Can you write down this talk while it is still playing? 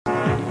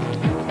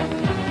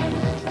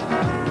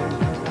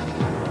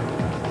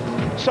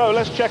So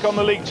let's check on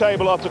the league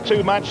table after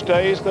 2 match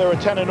days. There are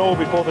 10 in all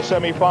before the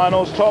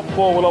semi-finals. Top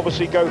 4 will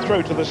obviously go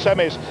through to the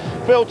semis.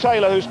 Phil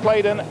Taylor, who's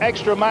played an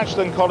extra match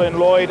than Colin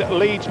Lloyd,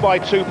 leads by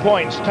 2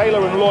 points.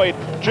 Taylor and Lloyd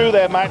drew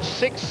their match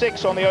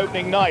 6-6 on the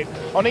opening night.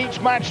 On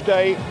each match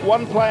day,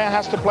 one player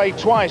has to play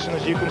twice, and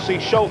as you can see,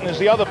 Sholton is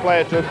the other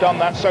player to have done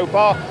that so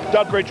far.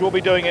 Dudbridge will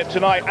be doing it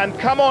tonight. And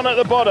come on at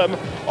the bottom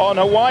on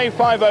Hawaii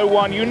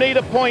 501. You need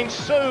a point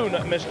soon,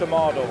 Mr.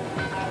 Mardle.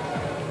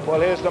 Well,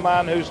 here's the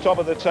man who's top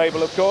of the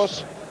table, of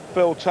course,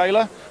 Phil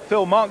Taylor.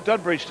 Phil, Mark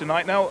Dudbridge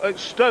tonight. Now, at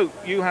Stoke,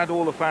 you had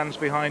all the fans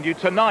behind you.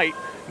 Tonight,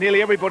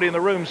 nearly everybody in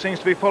the room seems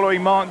to be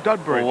following Mark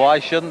Dudbridge. Well, why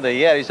shouldn't they?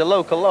 Yeah, he's a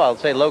local, I'll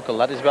say local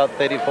lad. He's about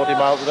 30, 40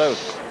 miles road.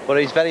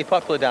 But he's very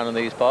popular down in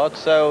these parts.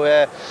 So,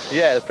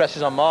 yeah, the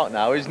pressure's on Mark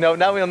now.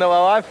 Now he'll know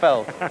how I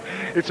felt.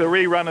 It's a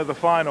rerun of the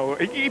final.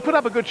 He put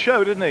up a good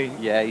show, didn't he?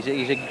 Yeah,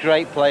 he's a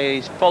great player.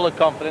 He's full of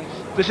confidence.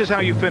 This is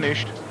how you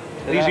finished.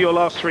 These are your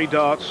last 3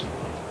 darts.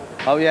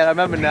 Oh yeah, I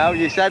remember now.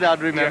 You said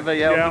I'd remember.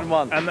 Yeah.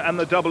 1. And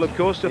the double, of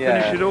course, to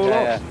finish it all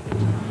off.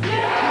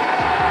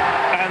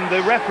 And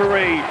the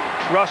referee,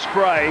 Russ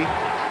Bray,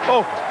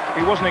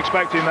 he wasn't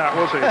expecting that,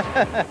 was he?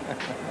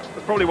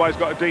 That's probably why he's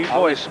got a deep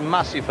voice. It was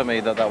massive for me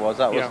that was.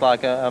 That was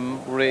like a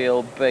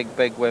real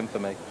big win for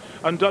me.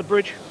 And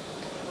Dudbridge?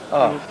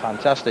 Oh,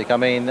 fantastic. I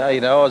mean, I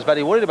was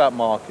very worried about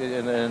Mark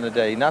in the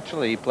day.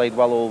 Naturally, he played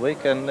well all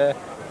week, and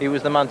he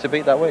was the man to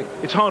beat that week.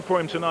 It's hard for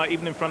him tonight,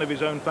 even in front of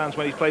his own fans,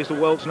 when he plays the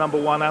world's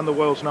 #1 and the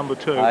world's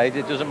 #2.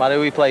 It doesn't matter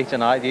who you play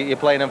tonight. You're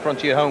playing in front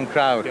of your home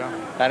crowd,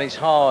 and it's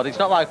hard. It's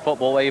not like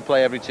football where you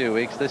play every 2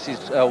 weeks. This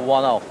is a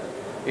one-off.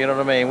 You know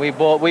what I mean?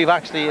 We've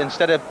actually,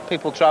 instead of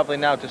people travelling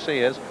now to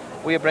see us,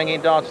 we are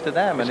bringing darts to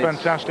them. It's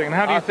fantastic. And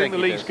how do you think the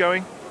league's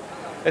going?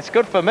 It's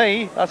good for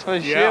me, that's for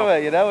sure.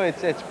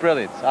 It's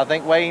brilliant. I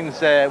think Wayne's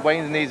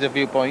needs a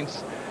few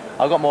points.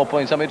 I've got more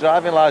points on my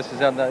driving licence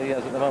than he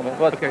has at the moment.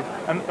 But okay.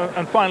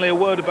 And finally, a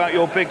word about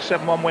your big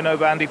 7-1 win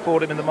over Andy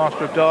Fordham in the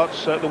Master of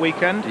Darts at the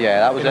weekend. Yeah,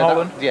 that was in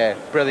Holland.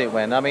 Brilliant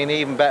win. I mean,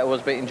 even better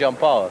was beating John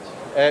Part.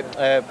 You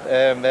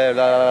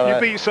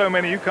beat so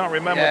many you can't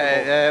remember.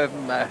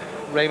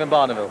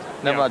 Barneveld.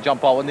 Never mind, John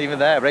Part wasn't even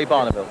there. Ray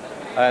Barneveld.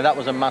 That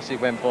was a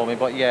massive win for me.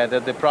 But yeah,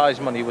 the prize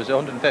money was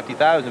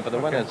 150,000 for the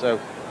winner, so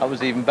that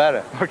was even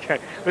better. Okay,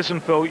 listen,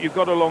 Phil, you've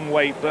got a long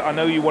wait, but I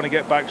know you want to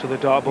get back to the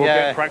dartboard,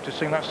 get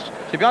practicing.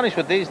 To be honest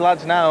with these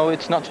lads now,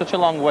 it's not such a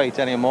long wait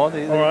anymore.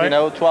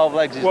 12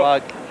 legs is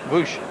like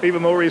whoosh.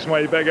 Even more reason why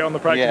you better get on the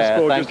practice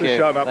board just to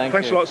shut up.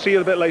 Thanks a lot. See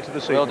you a bit later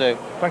this evening. Will do.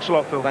 Thanks a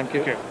lot, Phil. Thank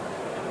you.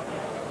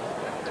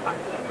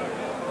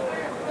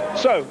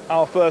 So,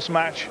 our first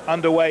match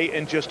underway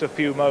in just a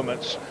few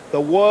moments.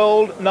 The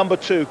world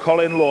 #2,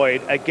 Colin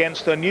Lloyd,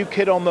 against the new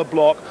kid on the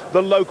block,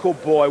 the local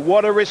boy.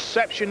 What a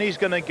reception he's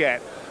going to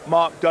get,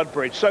 Mark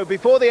Dudbridge. So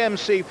before the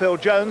MC, Phil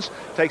Jones,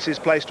 takes his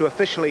place to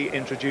officially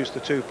introduce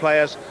the 2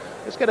 players,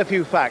 let's get a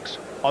few facts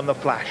on the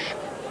flash.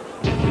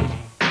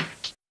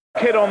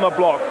 Kid on the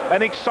block,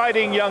 an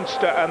exciting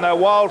youngster, and they're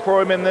wild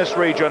for him in this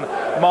region,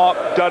 Mark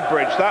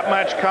Dudbridge. That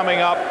match coming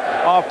up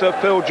after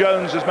Phil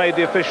Jones has made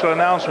the official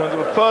announcement.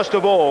 But first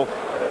of all,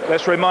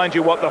 let's remind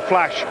you what the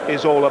flash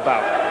is all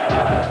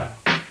about.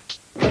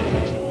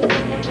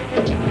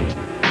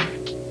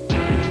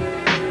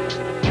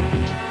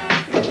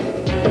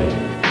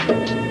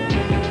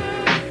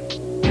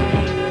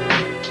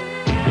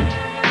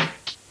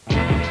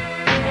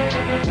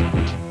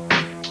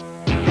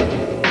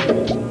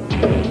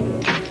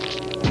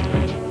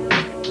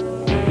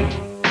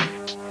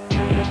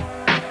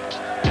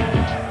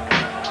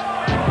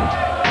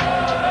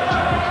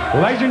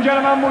 Ladies and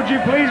gentlemen, would you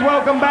please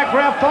welcome back for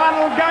our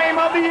final game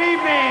of the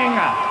evening,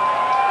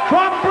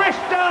 from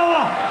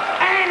Bristol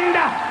and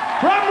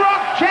from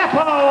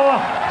Rockchapel,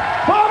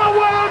 former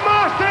World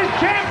Masters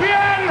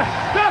champion,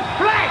 the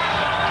Flash,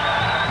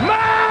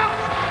 Mark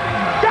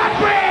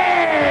Dudbridge!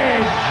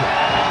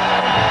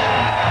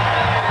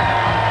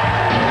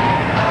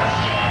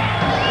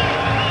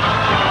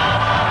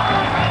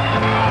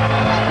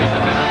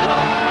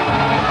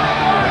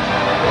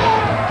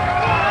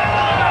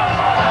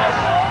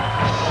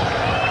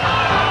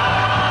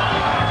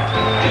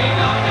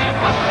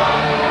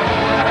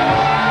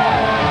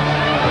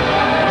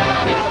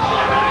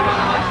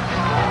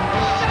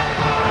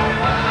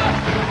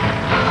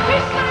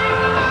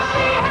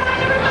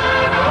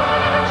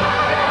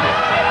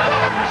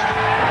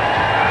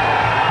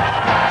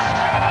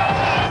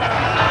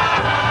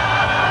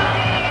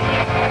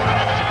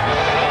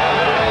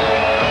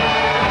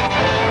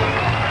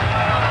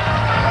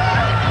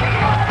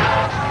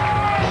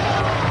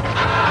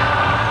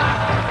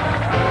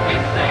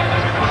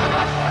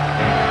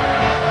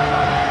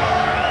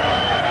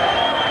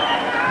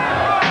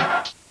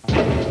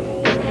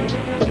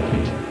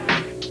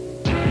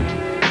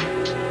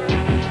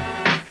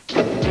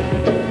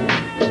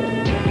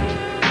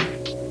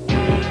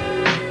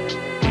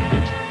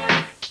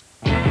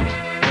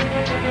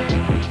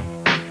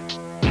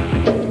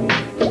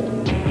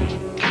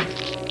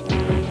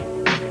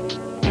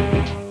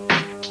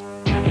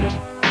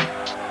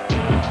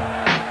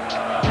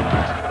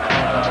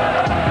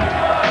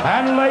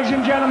 ladies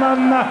and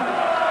gentlemen,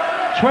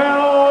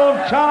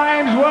 12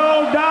 times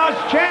world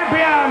darts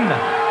champion,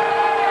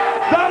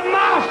 the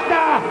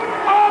master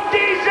of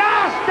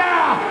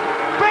disaster,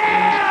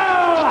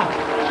 Phil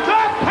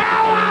the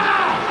Power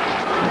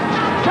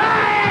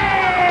Taylor!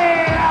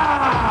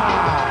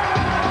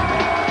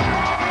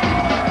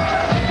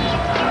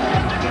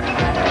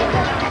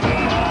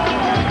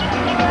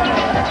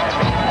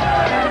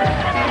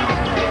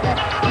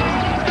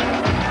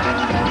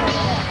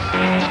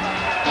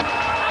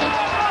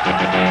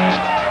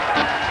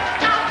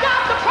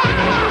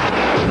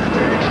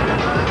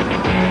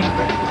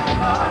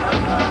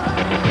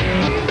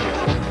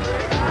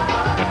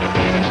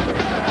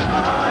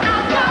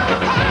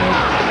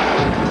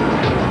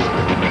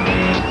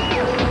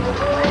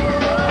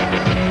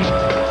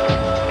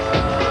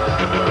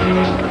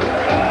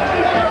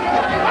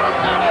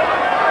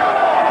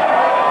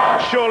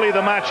 Surely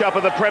the matchup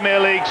of the Premier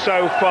League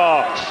so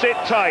far. Sit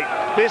tight.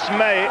 This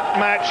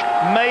match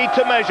made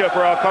to measure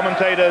for our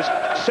commentators,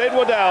 Sid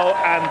Waddell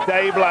and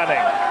Dave Lanning.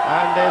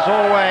 And there's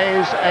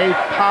always a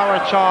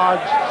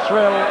power-charged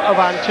thrill of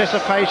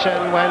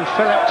anticipation when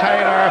Philip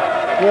Taylor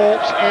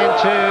walks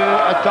into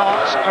a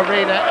darts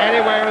arena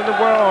anywhere in the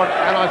world.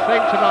 And I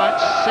think tonight,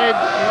 Sid,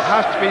 it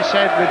has to be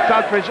said, with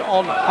Dudbridge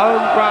on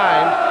home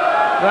ground,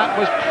 that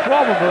was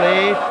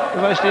probably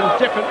the most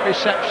indifferent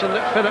reception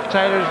that Philip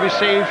Taylor has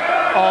received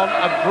on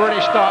a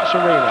British darts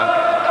arena.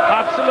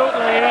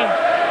 Absolutely.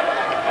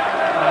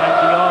 And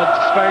the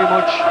odds very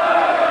much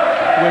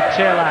with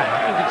Taylor. I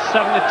think it's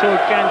 7-2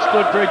 against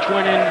Dudbridge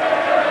winning,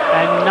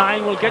 and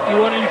 9 will get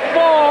you only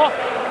 4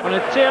 on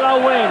a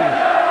Taylor win.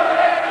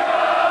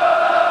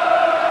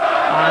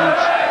 And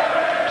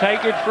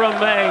take it from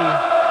me,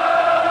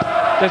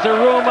 there's a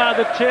rumour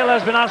that Taylor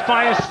has been asked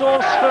by a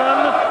source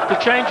firm to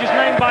change his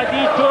name by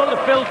detour to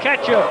Phil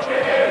Ketchup.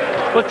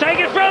 But take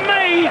it from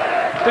me,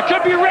 there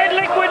could be red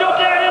liquid up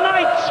there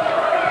tonight,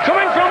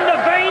 coming from the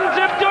veins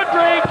of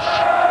Dudbridge.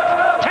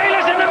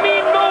 Taylor's in a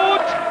mean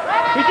mood.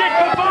 He did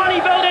for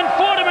Barneveld in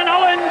Fordham in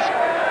Holland,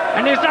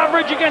 and his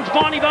average against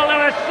Barneveld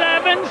out of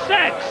 7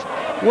 sets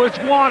was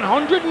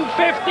 115.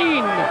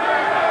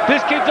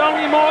 This kid's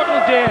only mortal,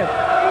 Dave.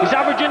 He's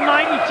averaging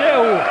 92.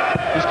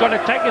 He's got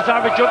to take his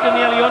average up to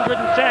nearly 110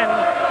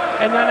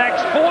 in the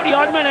next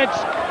 40-odd minutes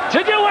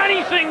to do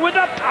anything with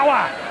the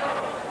power.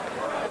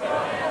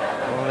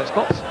 Well, it's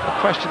not a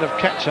question of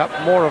catch-up,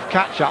 more of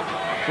catch-up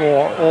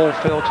for all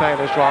Phil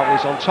Taylor's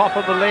rivals. On top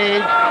of the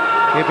league,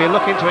 he'll be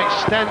looking to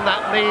extend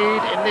that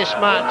lead in this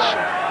match.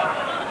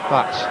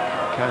 But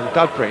can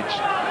Dudbridge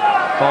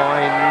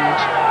find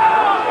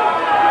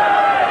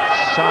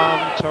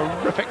some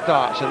terrific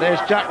darts? And there's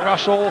Jack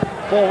Russell,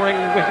 forwarding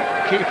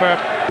wicket-keeper,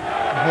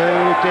 who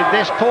did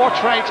this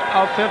portrait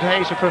of Phil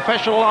Hayes, a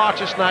professional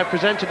artist now,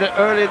 presented it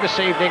earlier this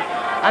evening,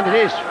 and it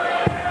is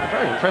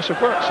very impressive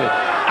work, Sid.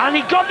 And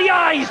he got the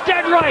eyes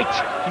dead right.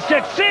 He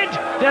said, Sid,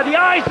 they're the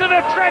eyes of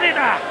a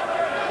predator.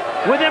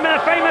 With him in a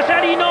famous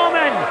Eddie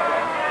Norman,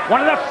 one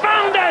of the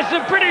founders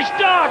of British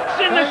darts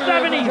in the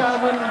 70s.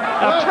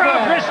 A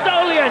proud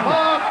Bristolian.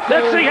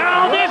 Let's see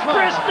how this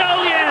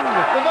Bristolian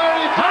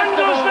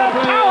handles the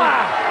power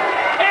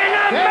in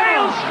a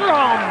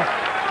maelstrom,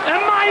 a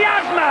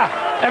miasma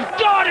of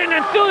darting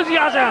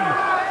enthusiasm.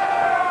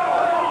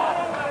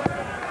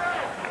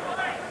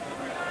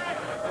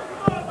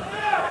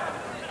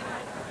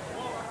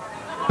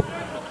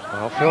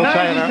 Well, Phil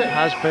Taylor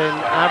has been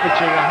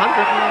averaging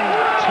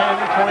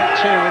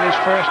 110.2 in his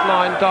first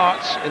 9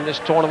 darts in this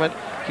tournament.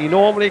 He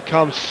normally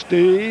comes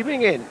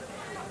steaming in.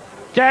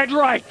 Dead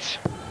right.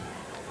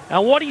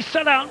 And what he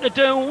set out to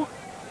do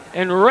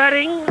in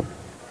Reading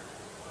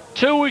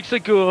 2 weeks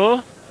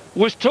ago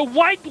was to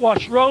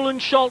whitewash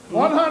Roland Shelton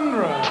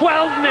 100. 12-0.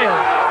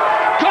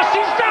 Because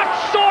he's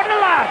that sort of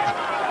lad.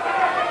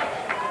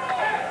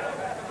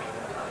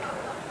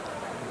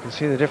 You can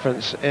see the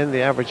difference in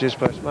the averages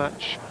both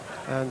match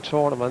and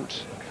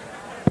tournament.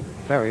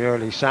 Very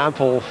early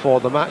sample for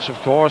the match, of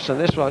course, and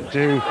this won't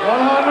do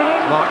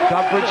Mark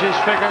Dudbridge's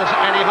figures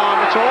any harm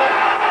at all.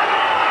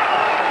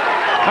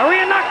 A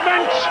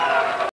reenactment